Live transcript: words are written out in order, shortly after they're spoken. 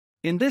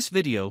In this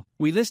video,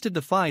 we listed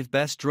the 5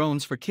 best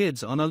drones for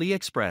kids on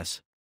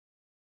Aliexpress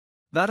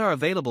that are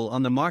available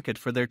on the market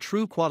for their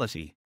true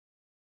quality.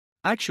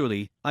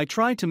 Actually, I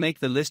tried to make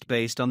the list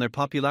based on their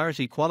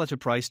popularity, quality,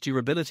 price,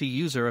 durability,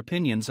 user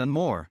opinions, and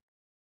more.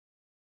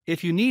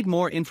 If you need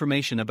more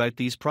information about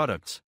these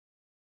products,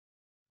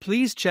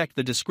 please check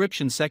the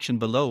description section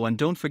below and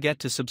don't forget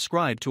to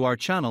subscribe to our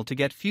channel to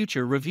get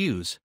future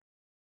reviews.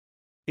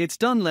 It's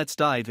done, let's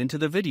dive into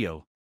the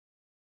video.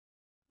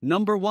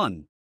 Number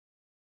 1.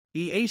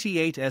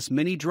 V88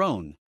 Mini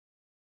Drone.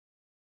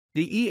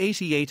 The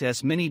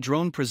V88 Mini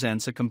Drone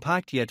presents a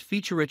compact yet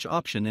feature-rich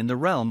option in the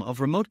realm of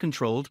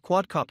remote-controlled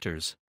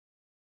quadcopters.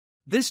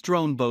 This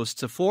drone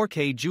boasts a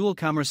 4K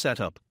dual-camera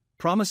setup,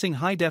 promising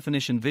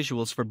high-definition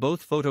visuals for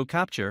both photo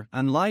capture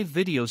and live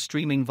video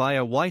streaming via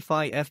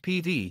Wi-Fi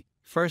FPV,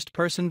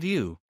 first-person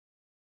view.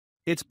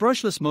 Its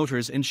brushless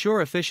motors ensure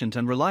efficient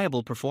and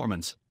reliable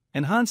performance,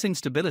 enhancing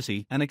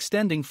stability and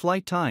extending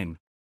flight time.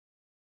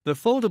 The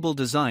foldable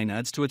design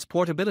adds to its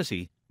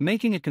portability,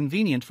 making it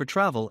convenient for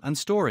travel and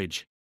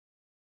storage.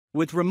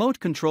 With remote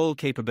control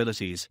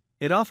capabilities,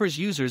 it offers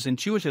users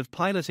intuitive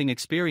piloting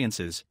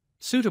experiences,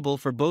 suitable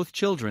for both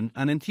children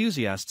and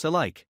enthusiasts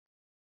alike.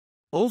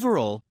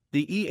 Overall,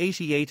 the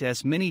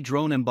V88 Mini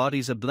Drone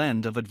embodies a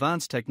blend of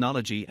advanced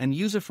technology and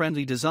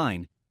user-friendly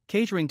design,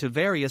 catering to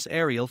various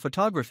aerial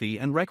photography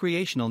and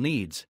recreational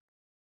needs.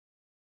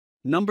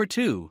 Number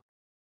 2.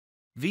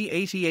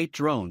 V88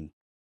 Drone.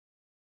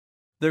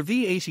 The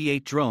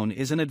V88 Drone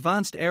is an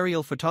advanced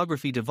aerial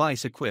photography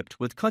device equipped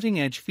with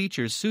cutting-edge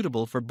features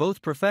suitable for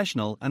both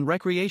professional and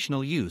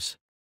recreational use.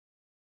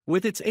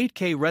 With its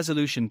 8K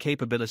resolution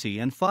capability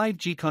and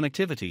 5G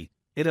connectivity,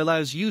 it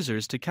allows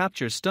users to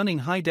capture stunning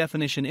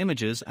high-definition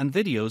images and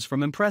videos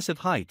from impressive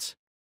heights.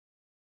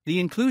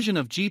 The inclusion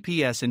of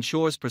GPS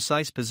ensures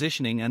precise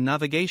positioning and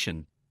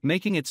navigation,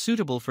 making it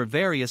suitable for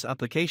various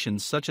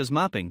applications such as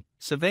mapping,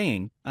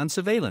 surveying, and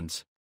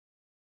surveillance.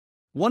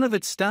 One of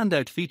its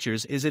standout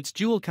features is its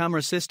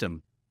dual-camera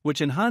system, which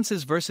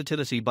enhances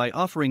versatility by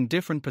offering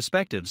different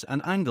perspectives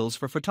and angles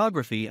for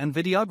photography and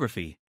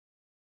videography.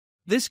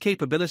 This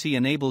capability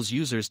enables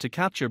users to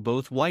capture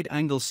both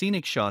wide-angle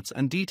scenic shots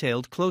and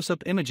detailed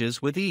close-up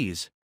images with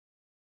ease.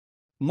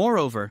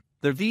 Moreover,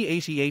 the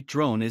V88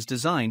 Drone is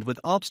designed with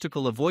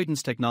obstacle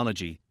avoidance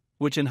technology,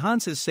 which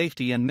enhances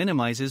safety and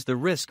minimizes the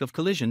risk of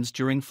collisions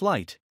during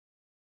flight.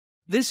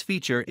 This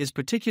feature is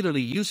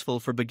particularly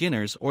useful for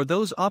beginners or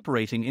those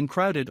operating in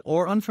crowded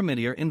or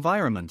unfamiliar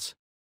environments.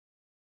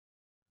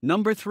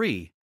 Number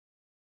 3.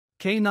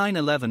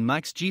 K911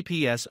 Max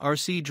GPS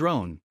RC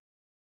Drone.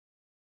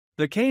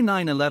 The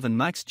K911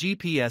 Max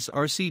GPS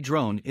RC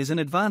Drone is an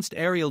advanced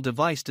aerial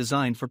device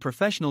designed for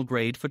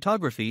professional-grade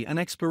photography and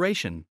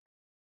exploration.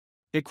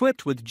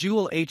 Equipped with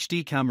dual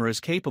HD cameras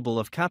capable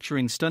of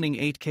capturing stunning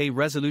 8K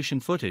resolution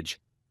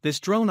footage, this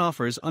drone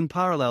offers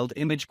unparalleled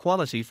image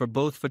quality for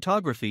both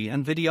photography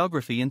and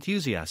videography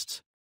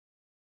enthusiasts.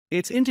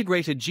 Its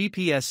integrated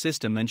GPS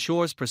system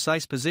ensures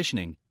precise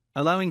positioning,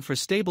 allowing for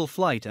stable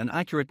flight and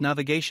accurate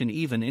navigation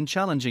even in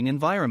challenging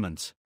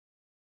environments.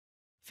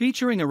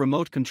 Featuring a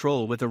remote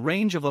control with a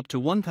range of up to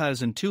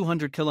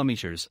 1,200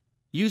 kilometers,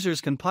 users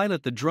can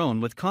pilot the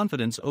drone with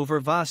confidence over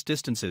vast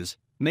distances,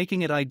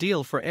 making it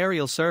ideal for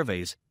aerial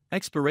surveys,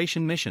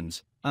 exploration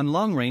missions, and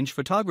long-range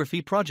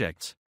photography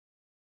projects.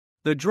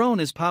 The drone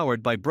is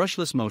powered by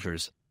brushless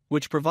motors,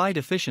 which provide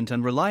efficient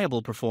and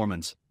reliable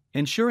performance,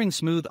 ensuring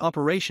smooth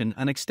operation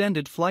and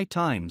extended flight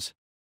times.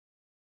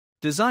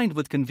 Designed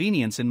with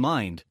convenience in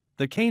mind,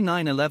 the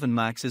K911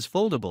 Max is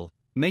foldable,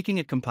 making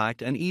it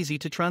compact and easy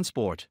to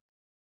transport.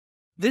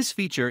 This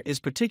feature is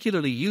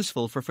particularly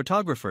useful for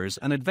photographers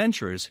and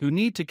adventurers who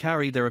need to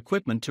carry their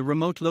equipment to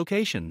remote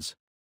locations.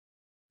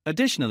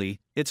 Additionally,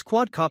 its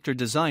quadcopter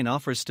design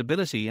offers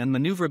stability and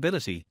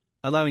maneuverability,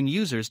 allowing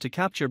users to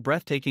capture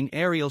breathtaking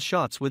aerial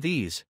shots with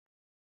ease.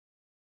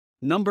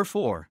 Number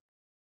 4.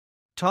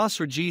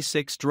 TOSR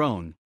G6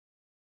 Drone.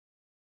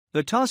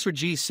 The TOSR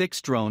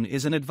G6 Drone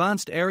is an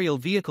advanced aerial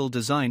vehicle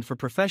designed for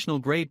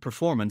professional-grade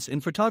performance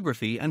in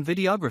photography and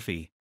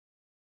videography.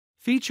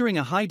 Featuring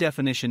a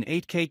high-definition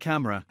 8K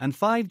camera and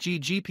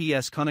 5G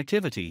GPS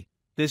connectivity,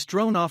 this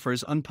drone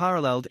offers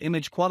unparalleled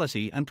image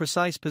quality and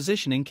precise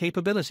positioning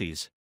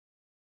capabilities.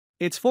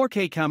 Its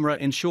 4K camera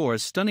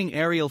ensures stunning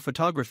aerial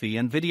photography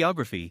and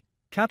videography,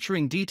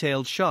 capturing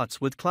detailed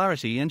shots with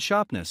clarity and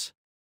sharpness.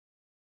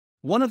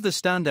 One of the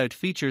standout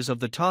features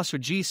of the TOSR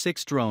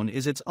G6 Drone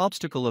is its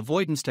obstacle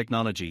avoidance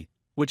technology,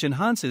 which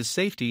enhances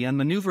safety and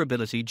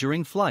maneuverability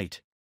during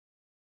flight.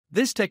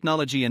 This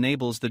technology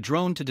enables the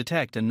drone to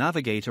detect and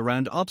navigate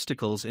around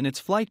obstacles in its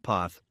flight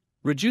path,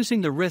 reducing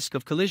the risk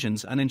of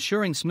collisions and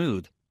ensuring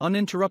smooth,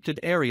 uninterrupted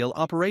aerial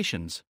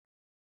operations.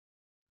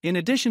 In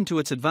addition to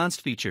its advanced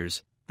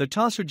features, the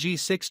TOSR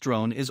G6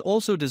 Drone is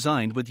also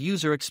designed with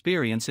user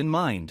experience in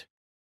mind.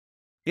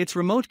 Its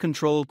remote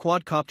control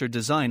quadcopter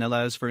design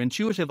allows for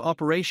intuitive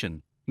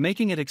operation,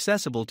 making it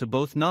accessible to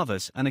both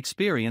novice and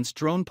experienced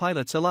drone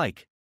pilots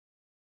alike.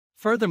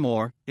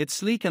 Furthermore, its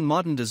sleek and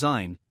modern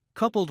design,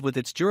 coupled with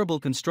its durable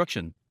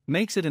construction,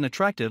 makes it an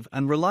attractive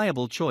and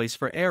reliable choice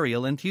for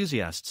aerial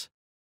enthusiasts.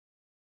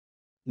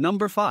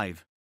 Number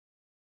 5.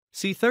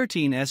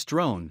 C13S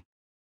Drone.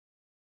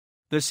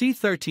 The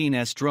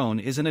C13S Drone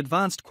is an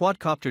advanced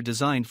quadcopter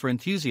designed for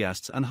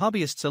enthusiasts and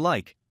hobbyists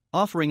alike,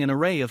 offering an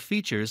array of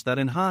features that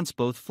enhance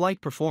both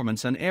flight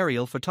performance and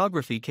aerial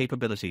photography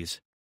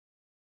capabilities.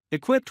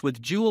 Equipped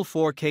with dual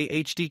 4K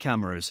HD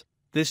cameras,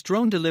 this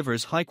drone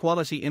delivers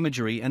high-quality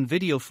imagery and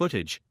video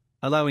footage,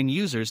 allowing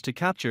users to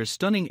capture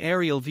stunning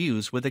aerial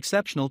views with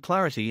exceptional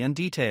clarity and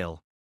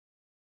detail.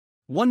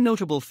 One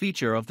notable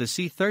feature of the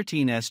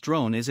C13S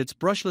drone is its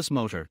brushless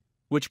motor,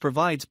 which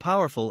provides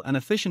powerful and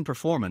efficient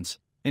performance,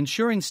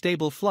 ensuring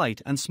stable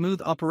flight and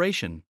smooth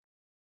operation.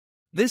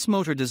 This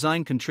motor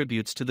design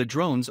contributes to the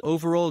drone's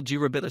overall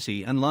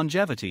durability and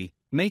longevity,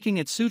 making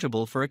it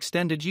suitable for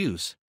extended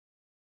use.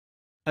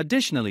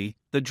 Additionally,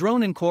 the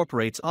drone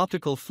incorporates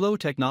optical flow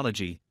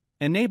technology,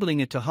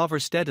 enabling it to hover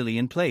steadily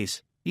in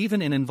place,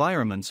 even in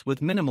environments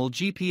with minimal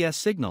GPS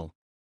signal.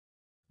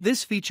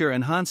 This feature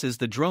enhances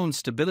the drone's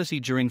stability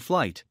during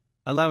flight,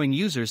 allowing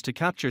users to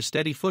capture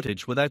steady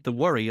footage without the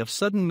worry of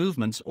sudden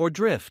movements or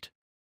drift.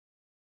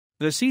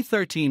 The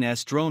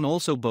C13S drone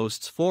also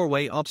boasts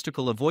four-way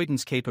obstacle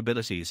avoidance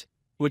capabilities,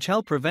 which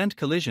help prevent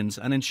collisions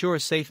and ensure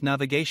safe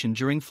navigation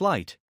during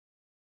flight.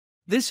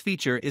 This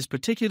feature is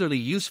particularly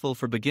useful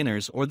for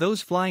beginners or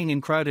those flying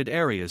in crowded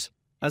areas,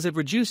 as it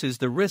reduces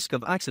the risk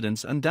of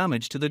accidents and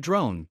damage to the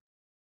drone.